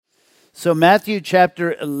So Matthew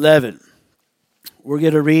chapter 11. We're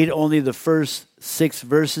going to read only the first 6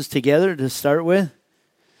 verses together to start with.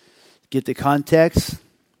 Get the context.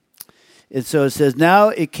 And so it says, "Now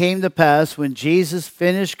it came to pass when Jesus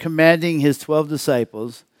finished commanding his 12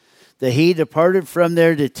 disciples that he departed from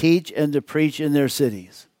there to teach and to preach in their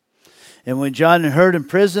cities. And when John heard in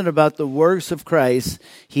prison about the works of Christ,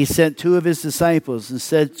 he sent 2 of his disciples and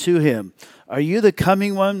said to him, 'Are you the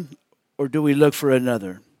coming one, or do we look for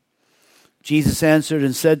another?' Jesus answered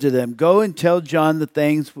and said to them, 'Go and tell John the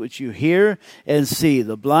things which you hear and see.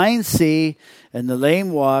 The blind see, and the lame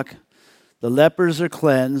walk. The lepers are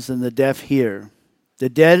cleansed, and the deaf hear. The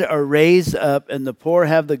dead are raised up, and the poor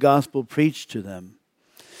have the gospel preached to them.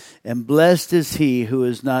 And blessed is he who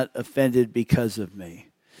is not offended because of me.'"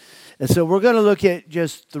 And so we're going to look at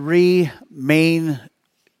just 3 main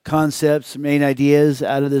concepts, main ideas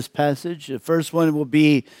out of this passage. The first one will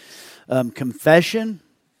be confession.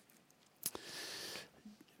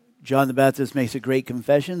 John the Baptist makes a great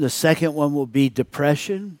confession. The second one will be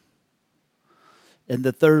depression. And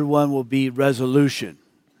the third one will be resolution.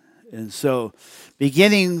 And so,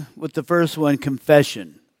 beginning with the first one,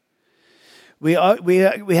 confession. We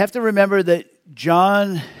have to remember that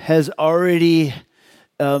John has already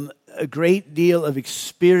a great deal of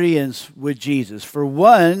experience with Jesus. For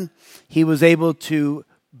one, he was able to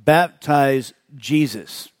baptize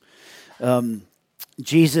Jesus.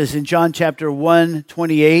 Jesus, in John chapter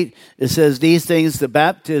 1:28, it says, "These things, the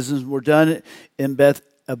baptisms were done in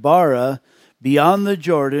Bethabara, beyond the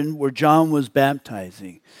Jordan, where John was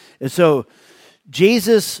baptizing." And so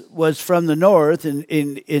Jesus was from the north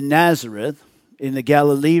in Nazareth, in the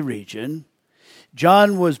Galilee region.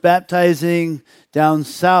 John was baptizing down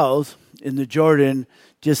south in the Jordan,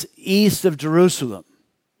 just east of Jerusalem.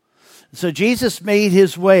 So Jesus made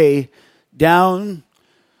his way down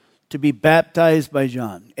to be baptized by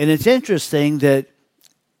John. And it's interesting that,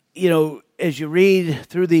 as you read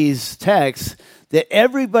through these texts, that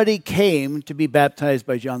everybody came to be baptized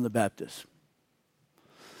by John the Baptist.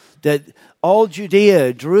 That all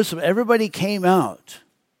Judea, Jerusalem, everybody came out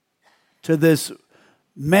to this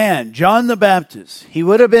man, John the Baptist. He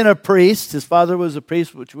would have been a priest. His father was a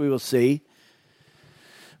priest, which we will see.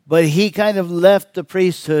 But he kind of left the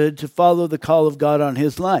priesthood to follow the call of God on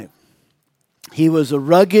his life. He was a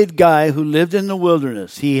rugged guy who lived in the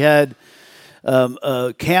wilderness. He had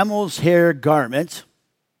a camel's hair garment.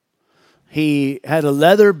 He had a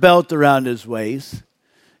leather belt around his waist.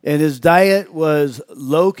 And his diet was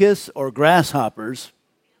locusts or grasshoppers,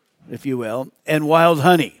 if you will, and wild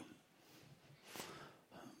honey.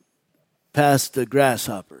 Past the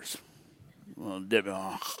grasshoppers. Well, that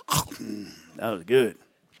was good.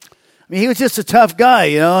 I mean, he was just a tough guy,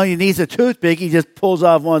 He needs a toothpick. He just pulls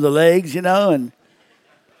off one of the legs, and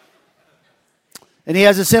he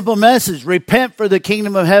has a simple message: repent, for the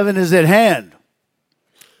kingdom of heaven is at hand.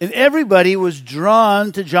 And everybody was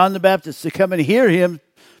drawn to John the Baptist to come and hear him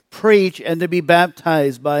preach and to be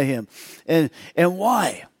baptized by him. And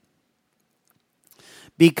why?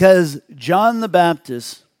 Because John the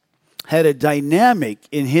Baptist had a dynamic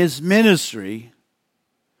in his ministry,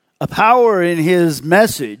 a power in his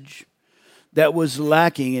message that was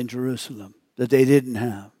lacking in Jerusalem, that they didn't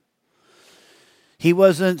have. He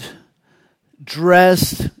wasn't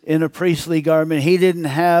dressed in a priestly garment. He didn't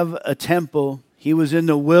have a temple. He was in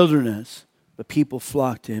the wilderness, but people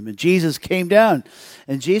flocked to him. And Jesus came down,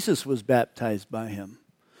 and Jesus was baptized by him.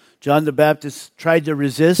 John the Baptist tried to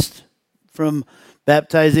resist from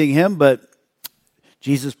baptizing him, but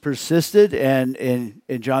Jesus persisted, and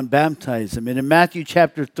John baptized him. And in Matthew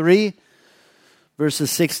chapter 3,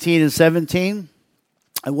 verses 16 and 17,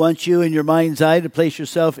 I want you in your mind's eye to place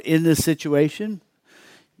yourself in this situation.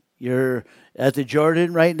 You're at the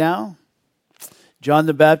Jordan right now. John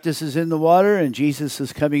the Baptist is in the water, and Jesus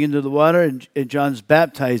is coming into the water, and John's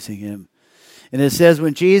baptizing him. And it says,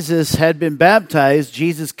 when Jesus had been baptized,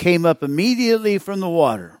 Jesus came up immediately from the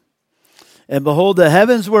water. And behold, the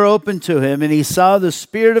heavens were opened to him, and he saw the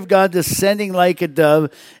Spirit of God descending like a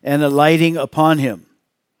dove and alighting upon him.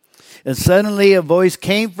 And suddenly a voice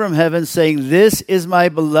came from heaven saying, "This is my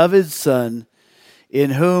beloved Son, in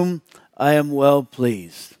whom I am well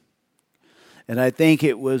pleased." And I think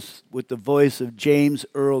it was with the voice of James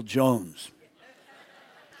Earl Jones.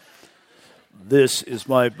 "This is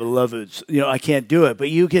my beloved." I can't do it, but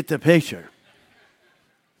you get the picture.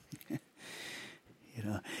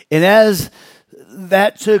 And as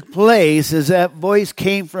that took place, as that voice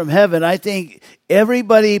came from heaven, I think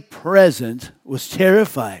everybody present was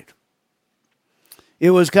terrified. It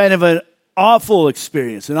was kind of an awful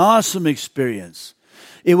experience, an awesome experience.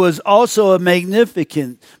 It was also a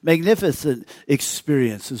magnificent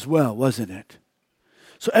experience as well, wasn't it?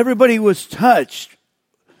 So everybody was touched.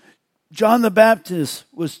 John the Baptist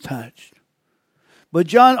was touched. But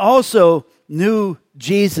John also knew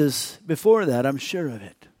Jesus before that, I'm sure of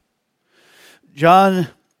it. John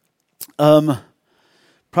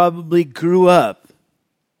probably grew up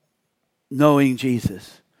knowing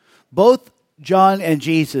Jesus. Both John and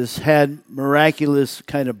Jesus had miraculous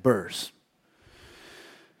kind of births.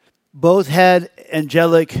 Both had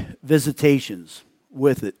angelic visitations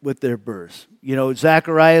with their births. You know,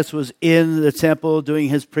 Zacharias was in the temple doing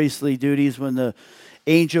his priestly duties when the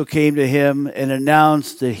angel came to him and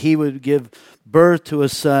announced that he would give birth to a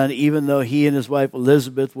son, even though he and his wife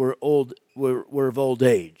Elizabeth were of old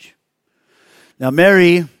age. Now,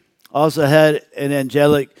 Mary also had an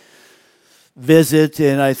angelic visit,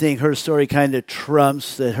 and I think her story kind of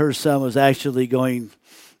trumps that her son was actually going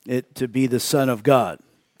to be the Son of God.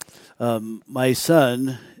 My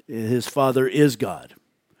son, his father is God.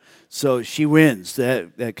 So she wins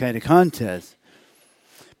that kind of contest.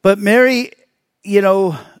 But Mary,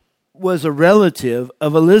 was a relative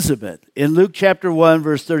of Elizabeth. In Luke chapter 1,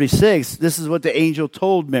 verse 36, this is what the angel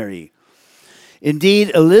told Mary.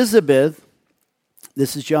 Indeed, Elizabeth,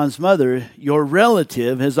 this is John's mother, your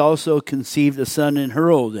relative has also conceived a son in her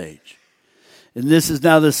old age. And this is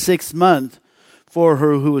now the 6th month for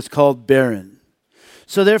her who was called barren.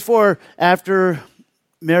 So therefore, after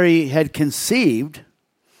Mary had conceived,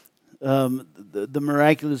 the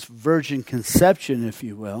miraculous virgin conception, if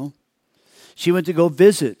you will, she went to go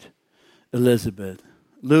visit Elizabeth.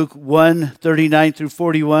 Luke 1:39 through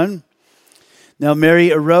 41. Now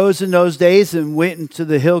Mary arose in those days and went into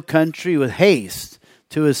the hill country with haste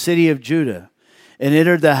to a city of Judah, and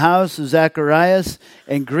entered the house of Zacharias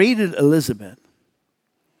and greeted Elizabeth.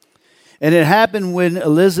 And it happened when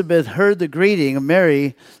Elizabeth heard the greeting of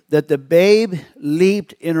Mary that the babe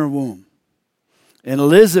leaped in her womb. And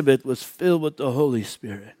Elizabeth was filled with the Holy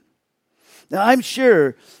Spirit. Now, I'm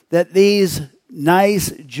sure that these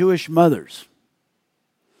nice Jewish mothers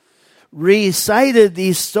recited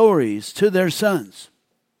these stories to their sons.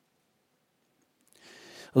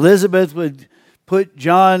 Elizabeth would put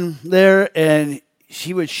John there, and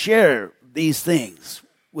she would share these things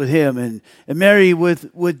with him, and Mary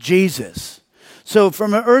with Jesus. So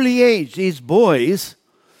from an early age, these boys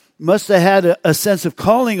must have had a sense of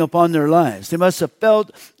calling upon their lives. They must have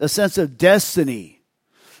felt a sense of destiny,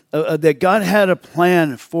 that God had a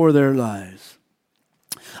plan for their lives.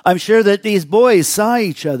 I'm sure that these boys saw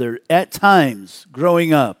each other at times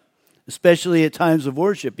growing up, especially at times of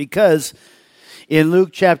worship, because in Luke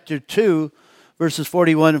chapter 2, verses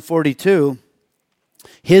 41 and 42,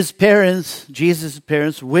 his parents, Jesus'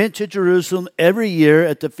 parents, went to Jerusalem every year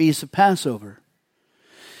at the Feast of Passover.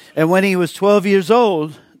 And when he was 12 years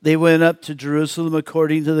old, they went up to Jerusalem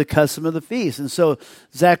according to the custom of the feast. And so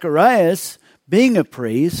Zacharias, being a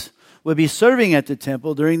priest, would be serving at the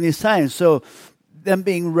temple during these times. So them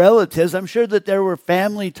being relatives, I'm sure that there were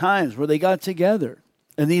family times where they got together.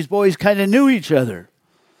 And these boys kind of knew each other.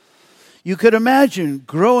 You could imagine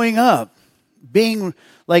growing up, being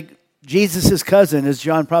like Jesus' cousin, as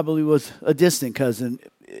John probably was a distant cousin,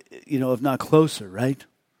 if not closer, right?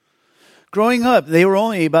 Growing up, they were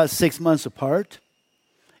only about 6 months apart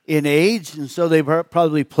in age, and so they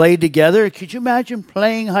probably played together. Could you imagine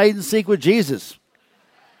playing hide and seek with Jesus?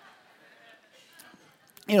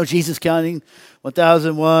 Jesus counting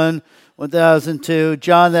 1001, 1002.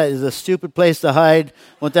 John, that is a stupid place to hide.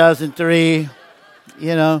 1003,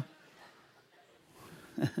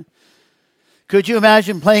 Could you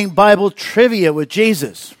imagine playing Bible trivia with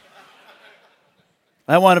Jesus?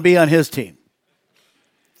 I want to be on his team.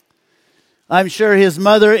 I'm sure his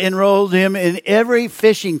mother enrolled him in every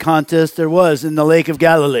fishing contest there was in the Lake of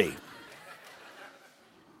Galilee.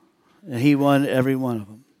 And he won every one of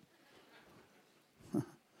them.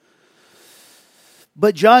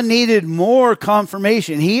 But John needed more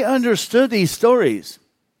confirmation. He understood these stories,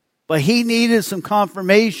 but he needed some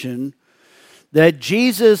confirmation that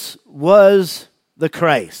Jesus was the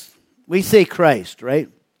Christ. We say Christ, right?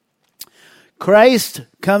 Christ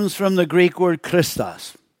comes from the Greek word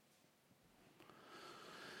Christos.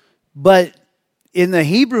 But in the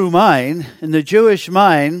Hebrew mind, in the Jewish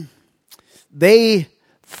mind, they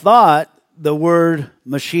thought the word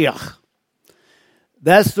Mashiach.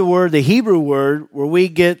 That's the word, the Hebrew word, where we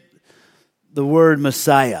get the word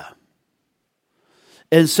Messiah.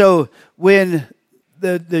 And so when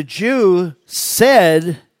the Jew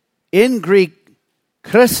said in Greek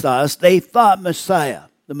Christos, they thought Messiah,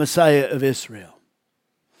 the Messiah of Israel.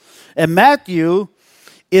 And Matthew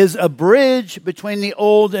is a bridge between the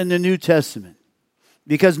Old and the New Testament.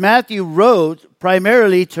 because Matthew wrote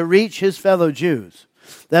primarily to reach his fellow Jews.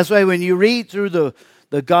 That's why when you read through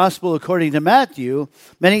the gospel according to Matthew,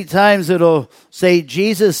 many times it'll say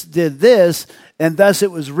Jesus did this, and thus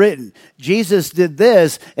it was written. Jesus did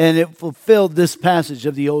this, and it fulfilled this passage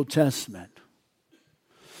of the Old Testament.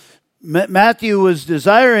 Matthew was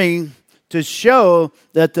desiring to show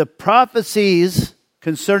that the prophecies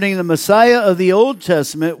concerning the Messiah of the Old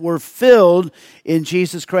Testament were filled in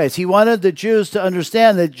Jesus Christ. He wanted the Jews to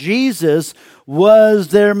understand that Jesus was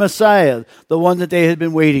their Messiah, the one that they had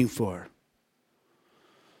been waiting for.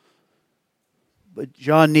 But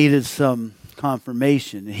John needed some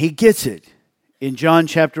confirmation. He gets it in John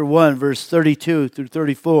chapter 1, verse 32 through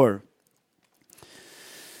 34. It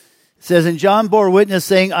says, "And John bore witness,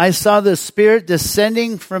 saying, I saw the Spirit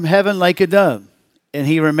descending from heaven like a dove, and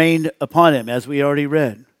he remained upon him," as we already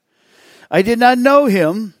read. "I did not know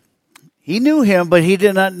him." He knew him, but he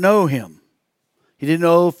did not know him. He didn't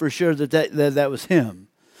know for sure that was him.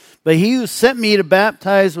 "But he who sent me to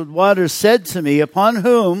baptize with water said to me, Upon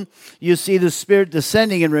whom you see the Spirit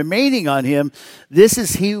descending and remaining on him, this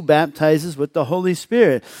is he who baptizes with the Holy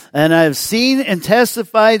Spirit. And I have seen and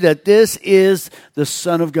testified that this is the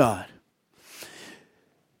Son of God."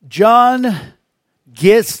 John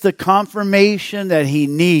gets the confirmation that he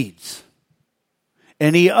needs.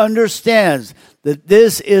 And he understands that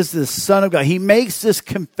this is the Son of God. He makes this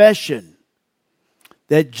confession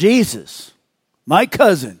that Jesus, my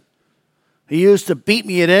cousin, he used to beat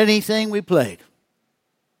me at anything we played,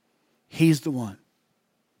 he's the one.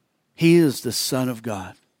 He is the Son of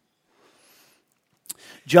God.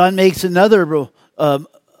 John makes another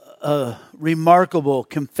remarkable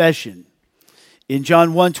confession. In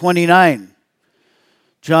John 1:29,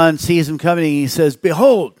 John sees him coming and he says,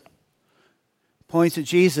 "Behold," points at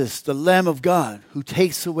Jesus, "the Lamb of God who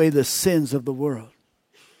takes away the sins of the world."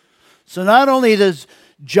 So not only does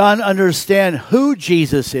John understand who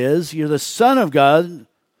Jesus is, you're the Son of God,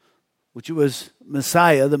 which was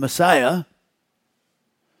Messiah, the Messiah,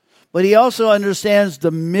 but he also understands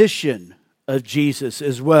the mission of Jesus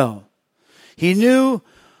as well. He knew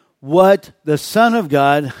what the Son of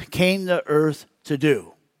God came to earth to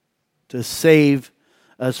do, to save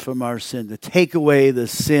us from our sin, to take away the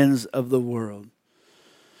sins of the world.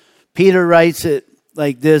 Peter writes it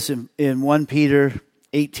like this in 1 Peter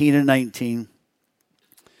 18 and 19.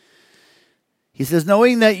 He says,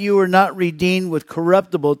 "Knowing that you were not redeemed with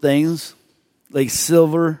corruptible things like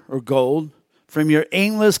silver or gold from your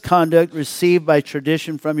aimless conduct received by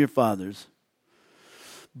tradition from your fathers,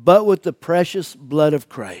 but with the precious blood of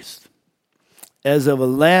Christ, as of a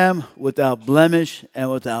lamb without blemish and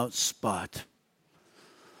without spot."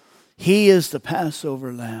 He is the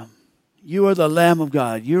Passover lamb. You are the Lamb of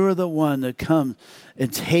God. You are the one that comes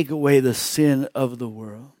and take away the sin of the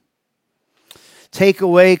world. Take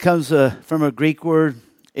away comes from a Greek word,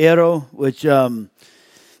 ero, which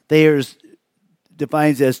Thayer's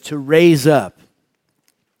defines as to raise up,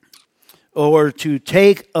 or to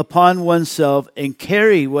take upon oneself and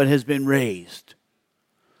carry what has been raised,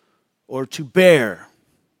 or to bear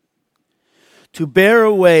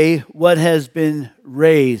away what has been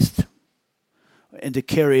raised and to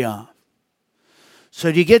carry on.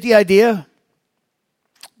 So do you get the idea?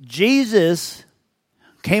 Jesus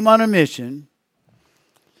came on a mission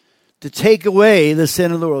to take away the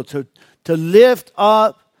sin of the world, to lift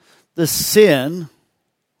up the sin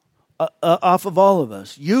off of all of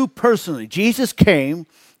us. You personally, Jesus came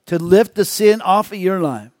to lift the sin off of your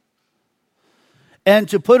life and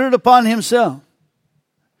to put it upon himself,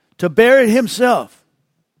 to bear it himself,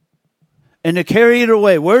 and to carry it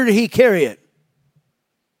away. Where did he carry it?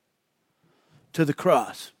 To the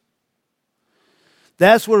cross.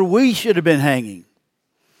 That's where we should have been hanging.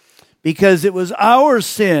 Because it was our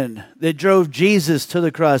sin that drove Jesus to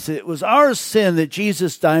the cross. It was our sin that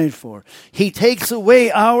Jesus died for. He takes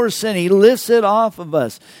away our sin. He lifts it off of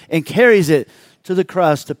us and carries it to the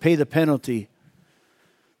cross to pay the penalty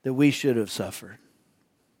that we should have suffered.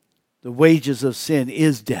 The wages of sin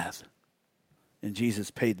is death. And Jesus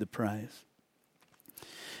paid the price.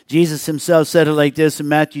 Jesus himself said it like this in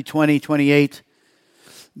Matthew 20:28.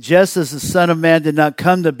 "Just as the Son of Man did not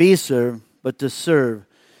come to be served, but to serve,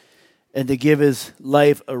 and to give his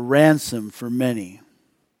life a ransom for many."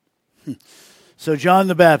 So John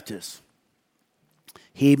the Baptist,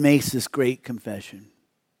 he makes this great confession.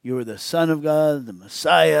 You are the Son of God, the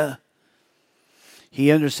Messiah.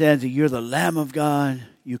 He understands that you're the Lamb of God.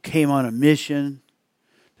 You came on a mission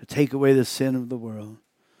to take away the sin of the world.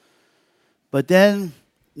 But then,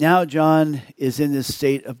 now John is in this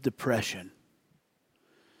state of depression.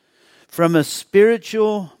 From a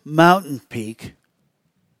spiritual mountain peak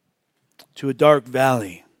to a dark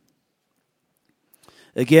valley.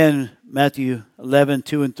 Again, Matthew 11,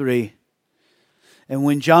 2 and 3. And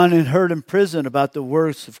when John had heard in prison about the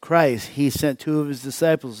works of Christ, he sent 2 of his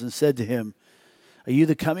disciples and said to him, "Are you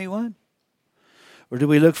the coming one? Or do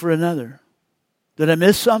we look for another? Did I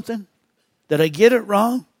miss something? Did I get it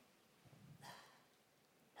wrong?"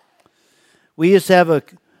 We used to have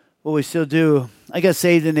what we still do. I got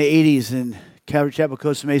saved in the 80s in Calvary Chapel,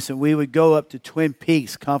 Costa Mesa. We would go up to Twin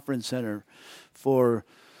Peaks Conference Center for,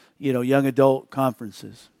 young adult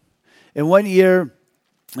conferences. And one year,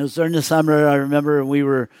 it was during the summer, I remember, and we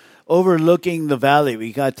were overlooking the valley.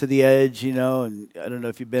 We got to the edge, and I don't know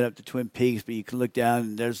if you've been up to Twin Peaks, but you can look down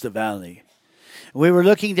and there's the valley. And we were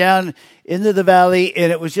looking down into the valley,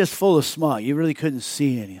 and it was just full of smog. You really couldn't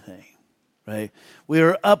see anything, right? We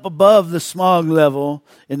were up above the smog level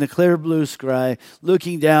in the clear blue sky,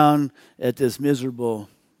 looking down at this miserable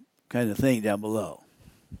kind of thing down below.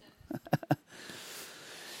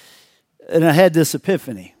 And I had this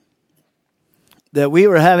epiphany that we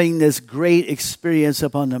were having this great experience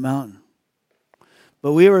up on the mountain.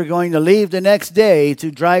 But we were going to leave the next day to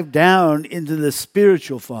drive down into the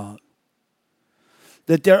spiritual fog.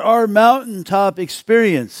 That there are mountaintop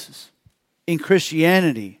experiences in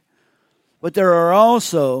Christianity, but there are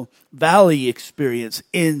also valley experiences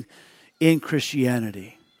in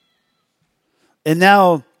Christianity. And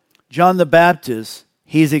now, John the Baptist,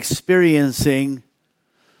 he's experiencing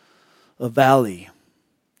a valley,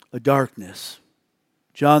 a darkness.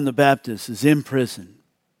 John the Baptist is in prison.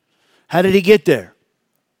 How did he get there?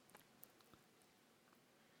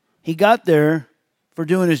 He got there for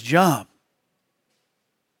doing his job.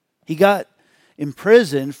 He got in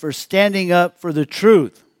prison for standing up for the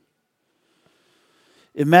truth.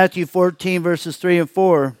 In Matthew 14, verses 3 and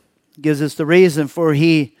 4, gives us the reason for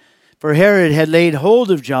Herod had laid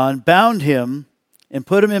hold of John, bound him, and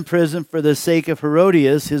put him in prison for the sake of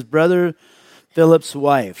Herodias, his brother Philip's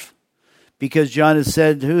wife, because John had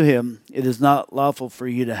said to him, "It is not lawful for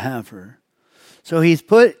you to have her." So he's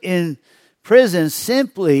put in prison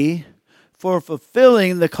simply for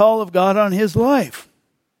fulfilling the call of God on his life.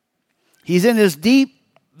 He's in this deep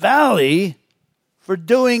valley for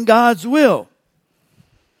doing God's will.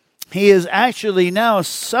 He is actually now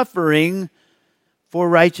suffering for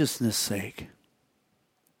righteousness' sake.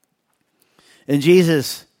 And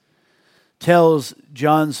Jesus tells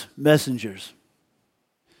John's messengers,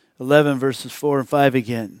 11 verses 4 and 5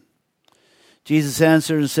 again. Jesus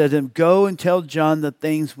answered and said to him, "Go and tell John the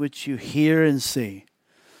things which you hear and see.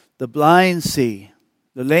 The blind see,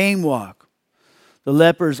 the lame walk, the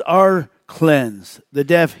lepers are cleansed, the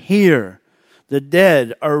deaf hear, the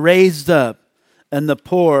dead are raised up, and the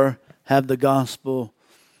poor have the gospel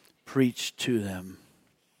preached to them."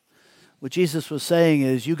 What Jesus was saying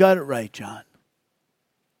is, you got it right, John.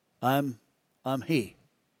 I'm he.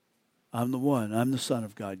 I'm the one. I'm the Son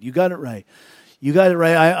of God. You got it right. You got it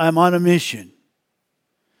right. I'm on a mission.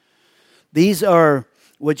 These are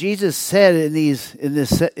what Jesus said in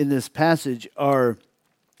this passage are.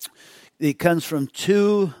 It comes from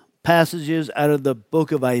 2 passages out of the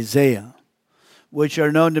book of Isaiah, which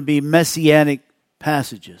are known to be messianic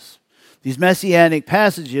passages. These messianic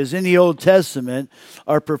passages in the Old Testament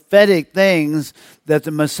are prophetic things that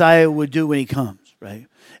the Messiah would do when he comes, right?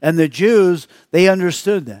 And the Jews, they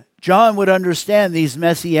understood that. John would understand these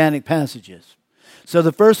messianic passages. So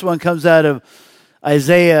the first one comes out of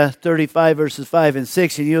Isaiah 35 verses 5 and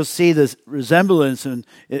 6, and you'll see this resemblance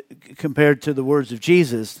compared to the words of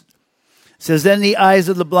Jesus. It says, "Then the eyes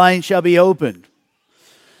of the blind shall be opened.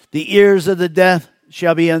 The ears of the deaf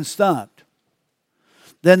shall be unstopped.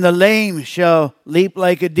 Then the lame shall leap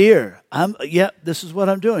like a deer." This is what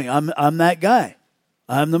I'm doing. I'm that guy.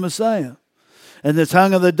 I'm the Messiah. "And the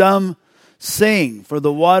tongue of the dumb sing, for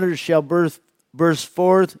the waters shall burst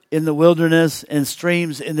forth in the wilderness and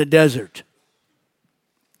streams in the desert."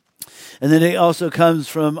 And then it also comes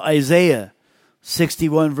from Isaiah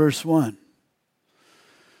 61 verse 1. It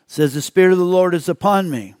says, "The Spirit of the Lord is upon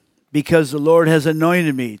me, because the Lord has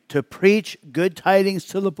anointed me to preach good tidings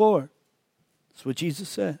to the poor." That's what Jesus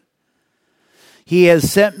said. "He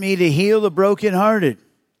has sent me to heal the brokenhearted."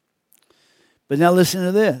 But now listen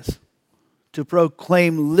to this. "To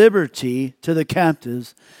proclaim liberty to the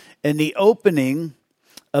captives and the opening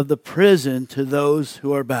of the prison to those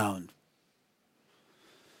who are bound."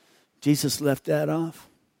 Jesus left that off.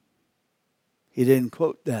 He didn't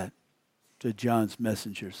quote that to John's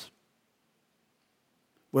messengers.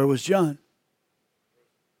 Where was John?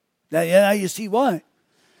 Now you see why.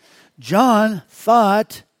 John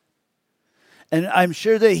thought, and I'm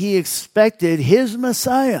sure that he expected his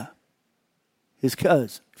Messiah, his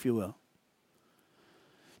cousin, if you will,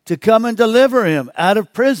 to come and deliver him out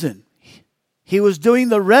of prison. He was doing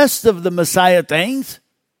the rest of the Messiah things.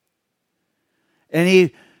 And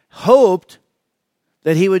he hoped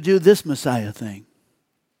that he would do this Messiah thing.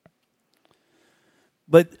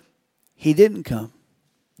 But he didn't come.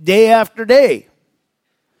 Day after day,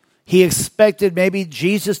 he expected maybe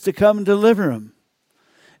Jesus to come and deliver him.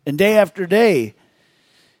 And day after day,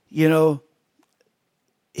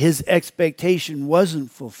 his expectation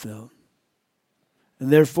wasn't fulfilled. And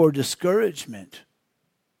therefore discouragement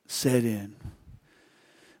set in.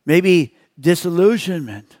 Maybe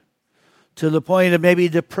disillusionment to the point of maybe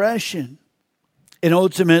depression and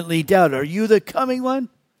ultimately doubt. Are you the coming one?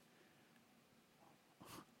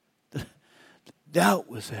 The doubt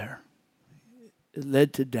was there. It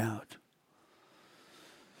led to doubt.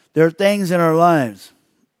 There are things in our lives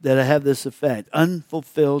that have this effect.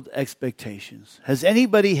 Unfulfilled expectations. Has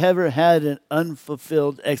anybody ever had an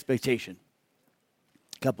unfulfilled expectation?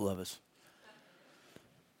 A couple of us.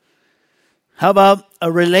 How about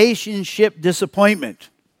a relationship disappointment?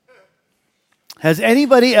 Has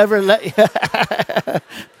anybody ever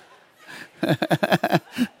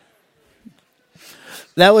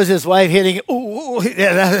that was his wife hitting it. Ooh.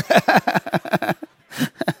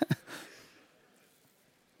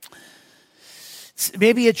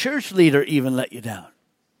 Maybe a church leader even let you down.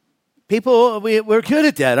 People, we're good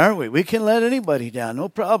at that, aren't we? We can let anybody down, no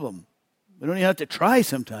problem. We don't even have to try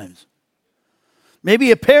sometimes.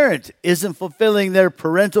 Maybe a parent isn't fulfilling their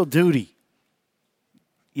parental duty.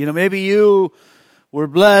 Maybe you were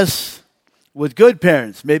blessed with good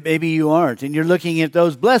parents. Maybe you aren't. And you're looking at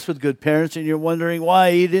those blessed with good parents and you're wondering why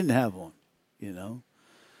you didn't have one.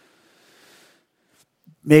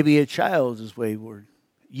 Maybe a child is wayward.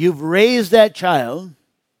 You've raised that child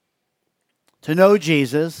to know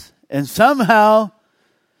Jesus, and somehow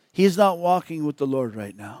he's not walking with the Lord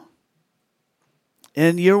right now.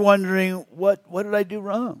 And you're wondering, what did I do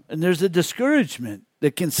wrong? And there's a discouragement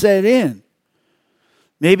that can set in.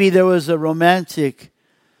 Maybe there was a romantic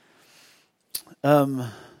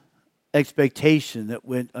expectation that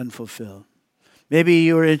went unfulfilled. Maybe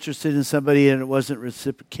you were interested in somebody and it wasn't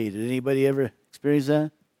reciprocated. Anybody ever experienced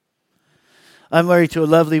that? I'm married to a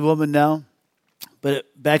lovely woman now. But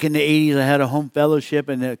back in the 80s, I had a home fellowship,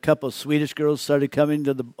 and a couple of Swedish girls started coming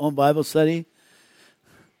to the home Bible study.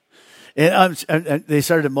 And they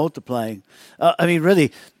started multiplying.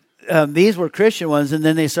 Really, these were Christian ones, and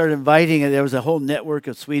then they started inviting, and there was a whole network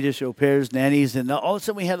of Swedish au pairs, nannies, and all of a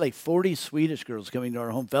sudden we had like 40 Swedish girls coming to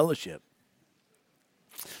our home fellowship.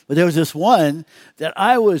 But there was this one that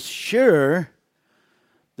I was sure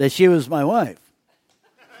that she was my wife.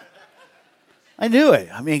 I knew it.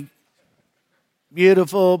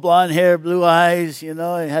 Beautiful, blonde hair, blue eyes, and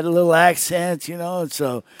had a little accent, and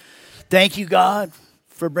so thank you, God,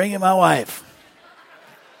 for bringing my wife.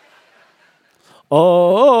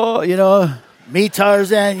 Me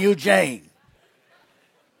Tarzan, you Jane.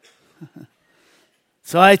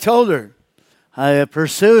 So I told her, I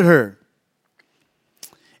pursued her,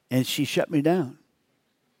 and she shut me down.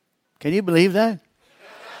 Can you believe that?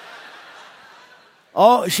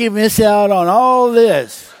 Oh, she missed out on all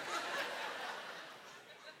this.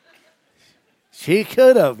 She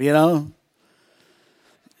could have, The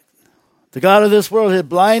God of this world had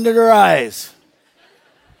blinded her eyes.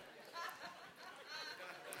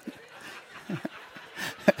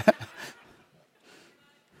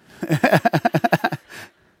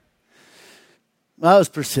 I was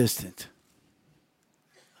persistent.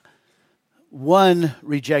 One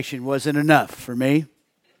rejection wasn't enough for me.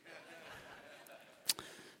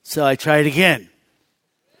 So I tried again.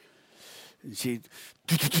 And she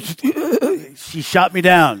shot me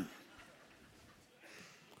down.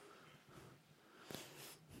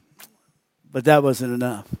 But that wasn't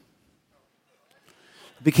enough.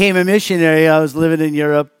 I became a missionary. I was living in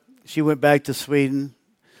Europe. She went back to Sweden.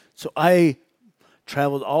 So I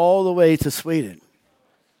traveled all the way to Sweden.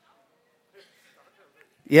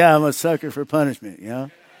 Yeah, I'm a sucker for punishment,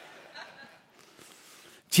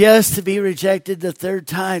 Just to be rejected the third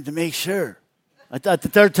time to make sure. I thought the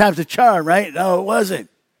third time's a charm, right? No, it wasn't.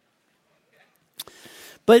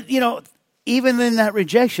 But, even in that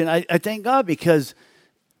rejection, I thank God because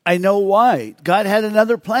I know why. God had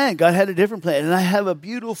another plan. God had a different plan. And I have a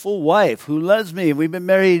beautiful wife who loves me. We've been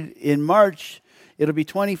married in March. It'll be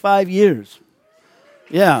 25 years.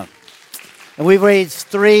 Yeah. And we've raised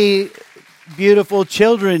 3 beautiful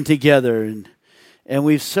children together. And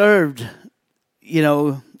we've served,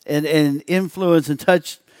 and influenced and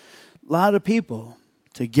touched a lot of people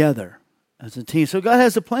together as a team. So God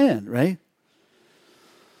has a plan, right?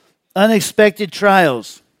 Unexpected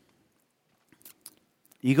trials.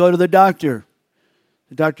 You go to the doctor.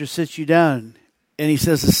 The doctor sits you down and he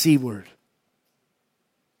says the C word.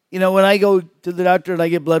 You know, when I go to the doctor and I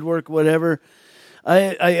get blood work, whatever,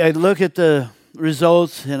 I look at the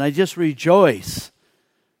results and I just rejoice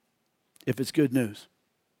if it's good news.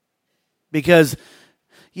 Because,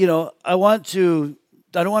 you know, I don't want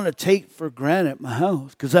to take for granted my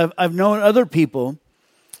health. Because I've known other people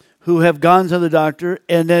who have gone to the doctor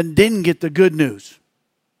and then didn't get the good news.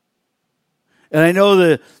 And I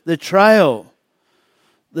know the trial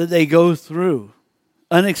that they go through.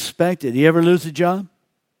 Unexpected. You ever lose a job?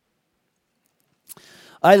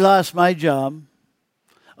 I lost my job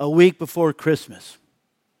a week before Christmas.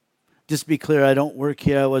 Just to be clear, I don't work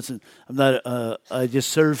here. I just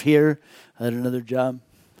serve here. I had another job.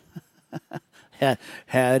 had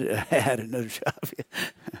another job.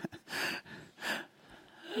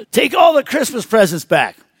 Take all the Christmas presents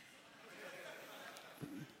back.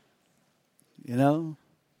 You know?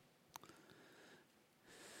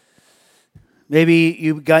 Maybe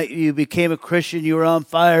you became a Christian, you were on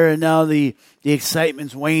fire, and now the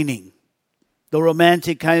excitement's waning. The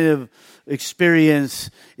romantic kind of experience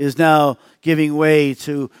is now giving way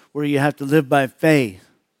to where you have to live by faith.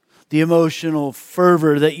 The emotional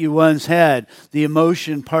fervor that you once had, the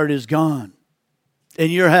emotion part is gone. And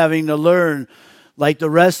you're having to learn, like the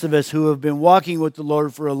rest of us who have been walking with the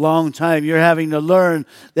Lord for a long time, you're having to learn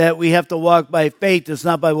that we have to walk by faith. It's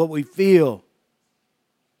not by what we feel.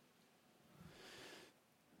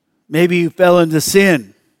 Maybe you fell into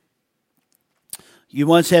sin. You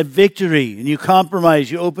once had victory and you compromised.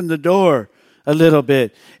 You opened the door a little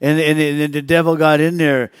bit and the devil got in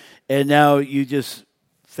there and now you just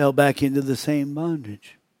fell back into the same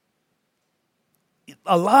bondage.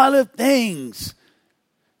 A lot of things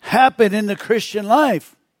happen in the Christian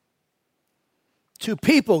life to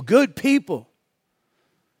people, good people.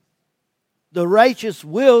 The righteous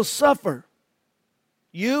will suffer.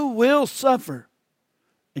 You will suffer.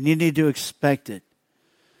 And you need to expect it.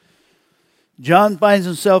 John finds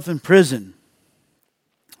himself in prison,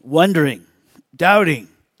 wondering, doubting.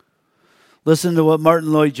 Listen to what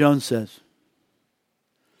Martin Lloyd-Jones says.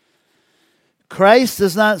 Christ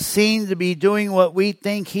does not seem to be doing what we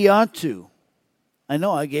think he ought to. I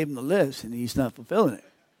know I gave him the list and he's not fulfilling it.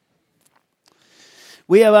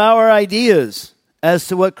 We have our ideas as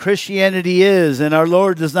to what Christianity is, and our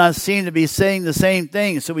Lord does not seem to be saying the same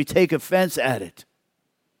thing, so we take offense at it.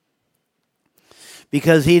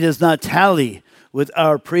 Because he does not tally with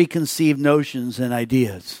our preconceived notions and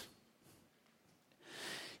ideas.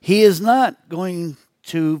 He is not going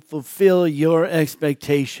to fulfill your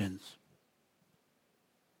expectations.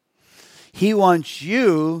 He wants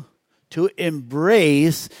you to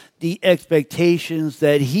embrace the expectations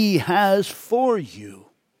that he has for you.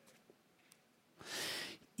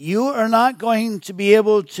 You are not going to be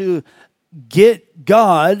able to get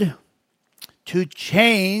God to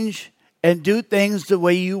change and do things the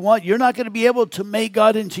way you want. You're not going to be able to make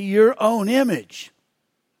God into your own image.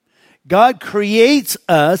 God creates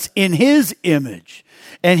us in his image.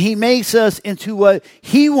 And he makes us into what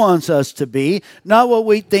he wants us to be, not what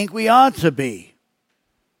we think we ought to be.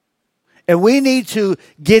 And we need to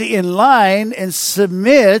get in line and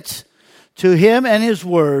submit to him and his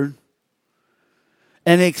word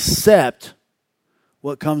and accept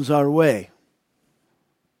what comes our way.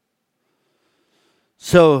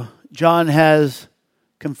 So John has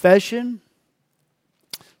confession,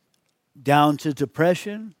 down to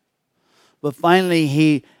depression, but finally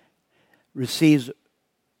he receives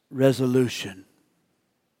resolution.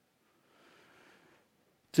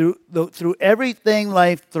 Through everything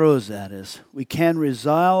life throws at us, we can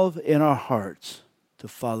resolve in our hearts to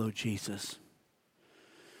follow Jesus.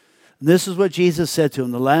 And this is what Jesus said to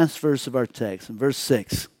him, the last verse of our text, in verse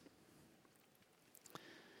 6.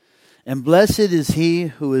 And blessed is he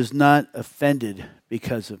who is not offended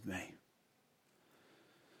because of me.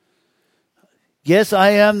 Yes, I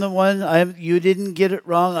am the one. You didn't get it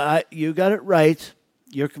wrong. You got it right.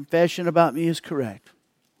 Your confession about me is correct.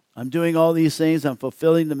 I'm doing all these things. I'm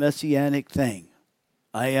fulfilling the messianic thing.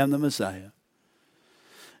 I am the Messiah.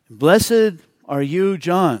 Blessed are you,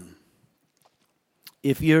 John,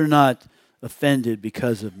 if you're not offended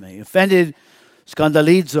because of me. Offended,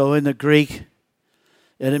 skandalizo in the Greek,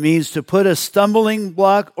 and it means to put a stumbling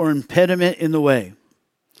block or impediment in the way,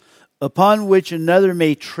 upon which another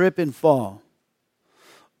may trip and fall,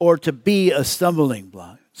 or to be a stumbling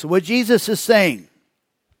block. So what Jesus is saying,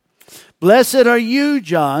 blessed are you,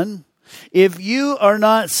 John, if you are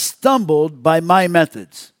not stumbled by my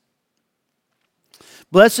methods.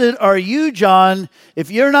 Blessed are you, John,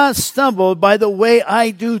 if you're not stumbled by the way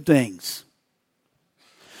I do things.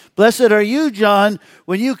 Blessed are you, John,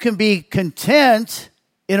 when you can be content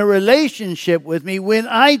in a relationship with me when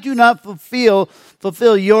I do not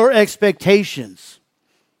fulfill your expectations?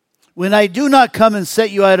 When I do not come and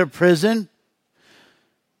set you out of prison,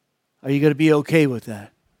 are you going to be okay with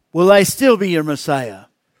that? Will I still be your Messiah?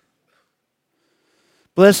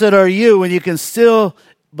 Blessed are you when you can still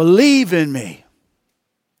believe in me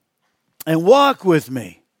and walk with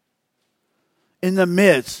me in the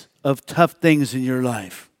midst of tough things in your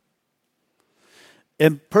life.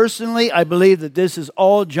 And personally, I believe that this is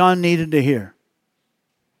all John needed to hear.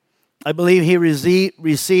 I believe he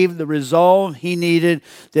received the resolve he needed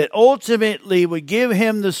that ultimately would give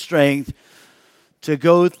him the strength to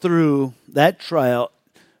go through that trial,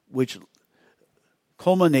 which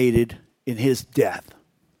culminated in his death.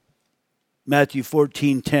 Matthew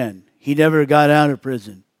 14:10. He never got out of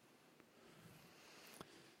prison.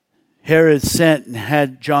 Herod sent and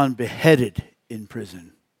had John beheaded in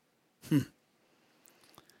prison.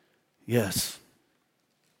 Yes.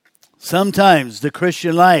 Sometimes the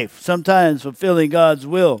Christian life, sometimes fulfilling God's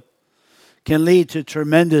will, can lead to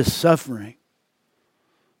tremendous suffering,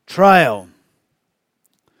 trial.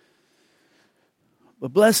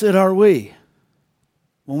 But blessed are we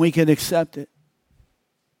when we can accept it,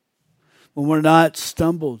 when we're not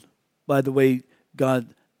stumbled by the way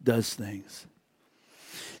God does things.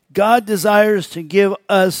 God desires to give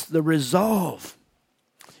us the resolve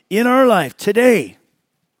in our life today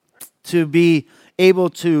to be able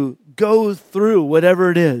to go through whatever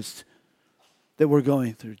it is that we're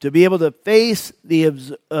going through, to be able to face the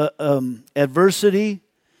adversity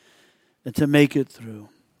and to make it through.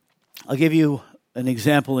 I'll give you an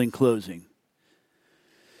example in closing.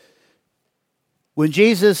 When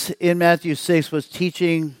Jesus in Matthew 6 was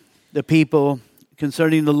teaching the people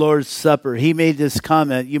concerning the Lord's Supper, he made this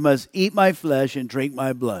comment, "You must eat my flesh and drink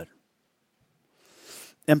my blood."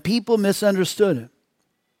 And people misunderstood it.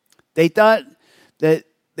 They thought that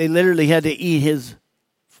they literally had to eat his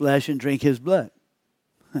flesh and drink his blood.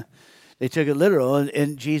 They took it literal,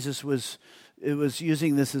 and Jesus was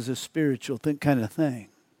using this as a spiritual kind of thing.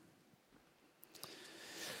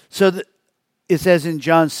 So it says in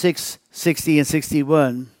John 6:60 and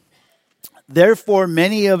 61, therefore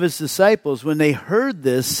many of his disciples, when they heard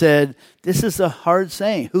this, said, "This is a hard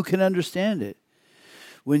saying. Who can understand it?"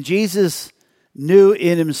 When Jesus knew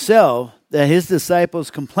in himself that his disciples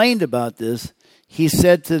complained about this, he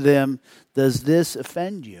said to them, "Does this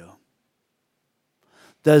offend you?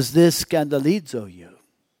 Does this scandalizo you?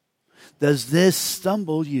 Does this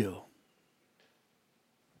stumble you?"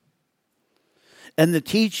 And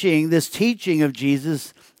this teaching of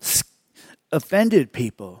Jesus offended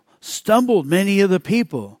people, stumbled many of the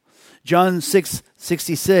people. John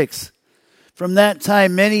 6:66. From that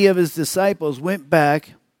time, many of his disciples went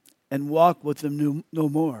back and walked with him no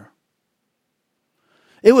more.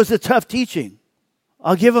 It was a tough teaching.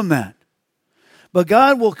 I'll give him that. But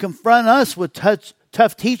God will confront us with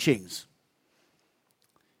tough teachings.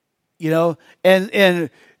 And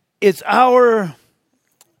it's our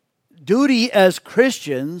duty as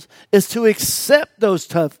Christians is to accept those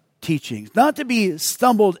tough teachings, not to be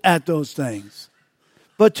stumbled at those things,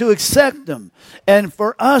 but to accept them and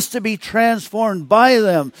for us to be transformed by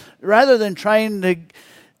them rather than trying to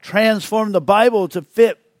transform the Bible to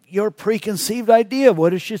fit your preconceived idea of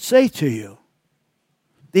what it should say to you.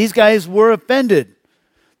 These guys were offended.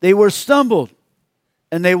 They were stumbled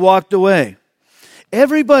and they walked away.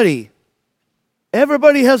 Everybody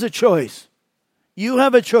has a choice. You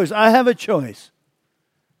have a choice. I have a choice.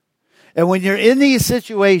 And when you're in these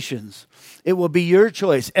situations, it will be your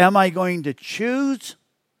choice. Am I going to choose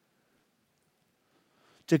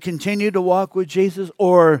to continue to walk with Jesus?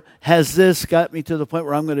 Or has this got me to the point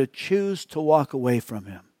where I'm going to choose to walk away from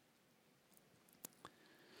him?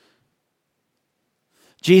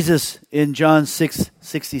 Jesus in John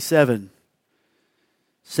 6:67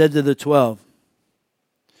 said to the 12,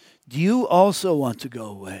 "Do you also want to go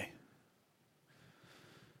away?"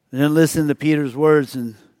 And then listen to Peter's words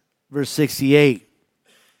in verse 68.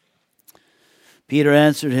 Peter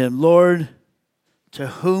answered him, "Lord, to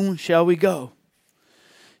whom shall we go?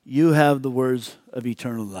 You have the words of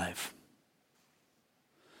eternal life."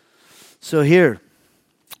 So here,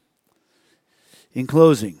 in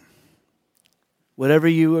closing, whatever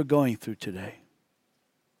you are going through today,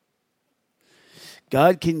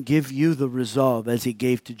 God can give you the resolve as he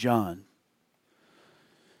gave to John.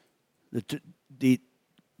 The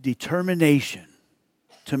determination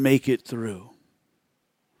to make it through.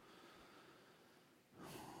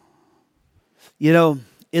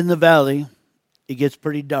 In the valley, it gets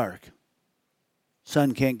pretty dark.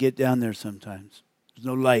 Sun can't get down there sometimes. There's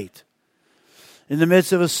no light. In the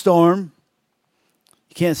midst of a storm,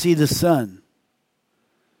 you can't see the sun.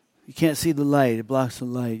 You can't see the light. It blocks the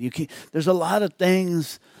light. There's a lot of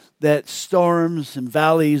things that storms and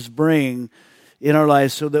valleys bring in our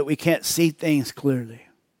lives so that we can't see things clearly.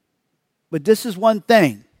 But this is one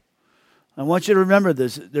thing. I want you to remember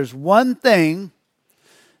this. There's one thing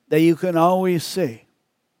that you can always see.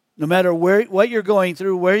 No matter what you're going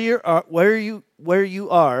through, where you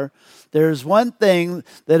are, there's one thing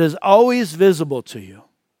that is always visible to you.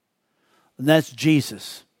 And that's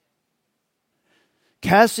Jesus.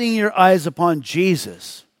 Casting your eyes upon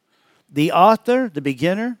Jesus, the author, the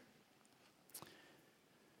beginner,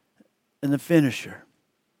 and the finisher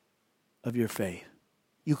of your faith.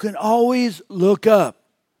 You can always look up.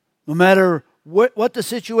 No matter what the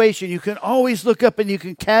situation, you can always look up and you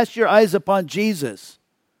can cast your eyes upon Jesus.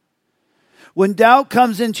 When doubt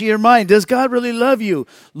comes into your mind, does God really love you?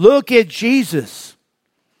 Look at Jesus.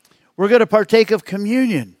 We're going to partake of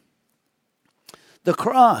communion. The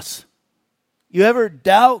cross. You ever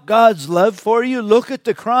doubt God's love for you? Look at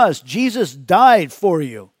the cross. Jesus died for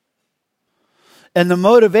you. And the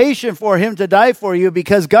motivation for him to die for you,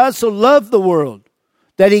 because God so loved the world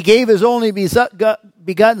that he gave his only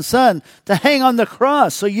begotten Son to hang on the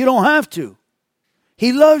cross so you don't have to.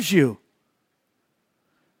 He loves you.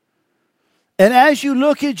 And as you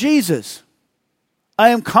look at Jesus, I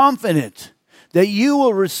am confident that you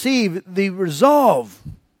will receive the resolve,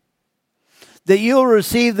 that you'll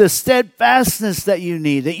receive the steadfastness that you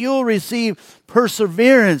need, that you'll receive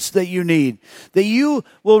perseverance that you need, that you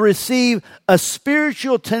will receive a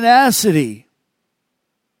spiritual tenacity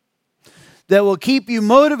that will keep you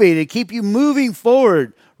motivated, keep you moving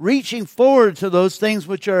forward, reaching forward to those things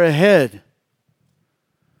which are ahead,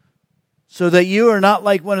 so that you are not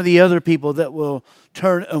like one of the other people that will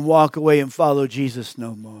turn and walk away and follow Jesus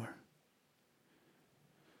no more.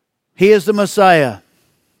 He is the Messiah.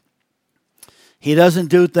 He doesn't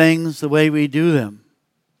do things the way we do them.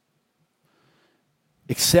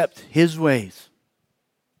 Accept his ways.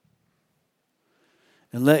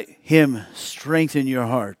 And let him strengthen your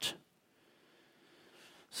heart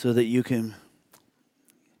so that you can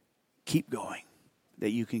keep going.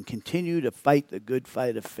 That you can continue to fight the good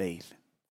fight of faith.